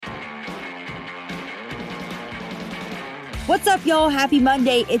What's up, y'all? Happy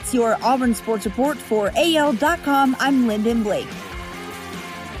Monday. It's your Auburn Sports Report for AL.com. I'm Lyndon Blake.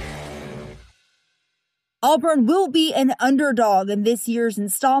 Auburn will be an underdog in this year's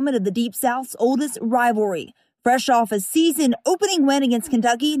installment of the Deep South's oldest rivalry. Fresh off a season-opening win against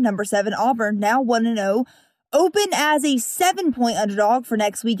Kentucky, number 7 Auburn, now 1-0, open as a 7-point underdog for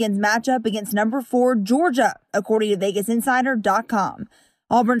next weekend's matchup against number 4 Georgia, according to VegasInsider.com.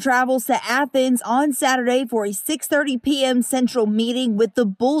 Auburn travels to Athens on Saturday for a 6:30 p.m. Central meeting with the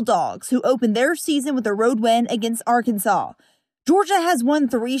Bulldogs, who opened their season with a road win against Arkansas. Georgia has won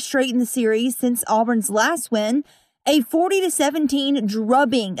 3 straight in the series since Auburn's last win, a 40-17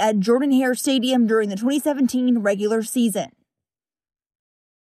 drubbing at Jordan-Hare Stadium during the 2017 regular season.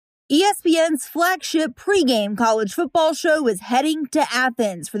 ESPN's flagship pregame college football show is heading to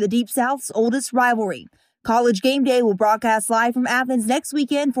Athens for the Deep South's oldest rivalry. College Game Day will broadcast live from Athens next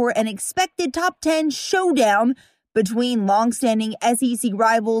weekend for an expected top 10 showdown between long-standing SEC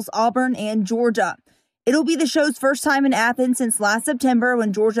rivals Auburn and Georgia. It'll be the show's first time in Athens since last September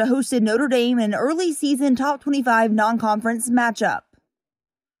when Georgia hosted Notre Dame in an early season top 25 non-conference matchup.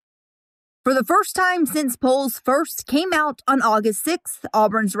 For the first time since polls first came out on August 6th,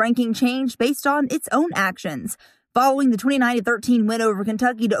 Auburn's ranking changed based on its own actions. Following the 29-13 win over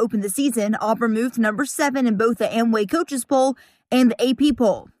Kentucky to open the season, Auburn moved to number 7 in both the Amway Coaches Poll and the AP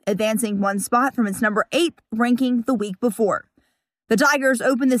Poll, advancing 1 spot from its number 8 ranking the week before. The Tigers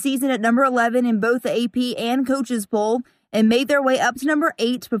opened the season at number 11 in both the AP and Coaches Poll and made their way up to number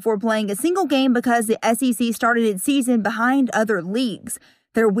 8 before playing a single game because the SEC started its season behind other leagues.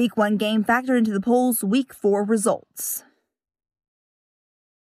 Their Week 1 game factored into the poll's Week 4 results.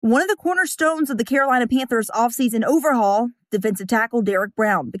 One of the cornerstones of the Carolina Panthers' offseason overhaul, defensive tackle Derek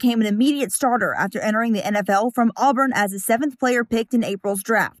Brown, became an immediate starter after entering the NFL from Auburn as the 7th player picked in April's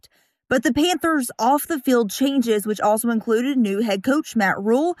draft. But the Panthers' off-the-field changes, which also included new head coach Matt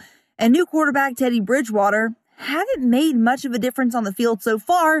Rule and new quarterback Teddy Bridgewater, haven't made much of a difference on the field so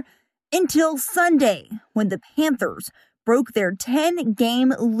far until Sunday, when the Panthers broke their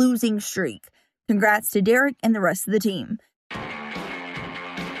 10-game losing streak. Congrats to Derek and the rest of the team.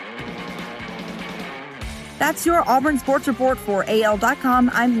 That's your Auburn Sports Report for AL.com.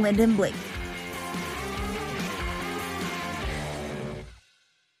 I'm Lyndon Blake.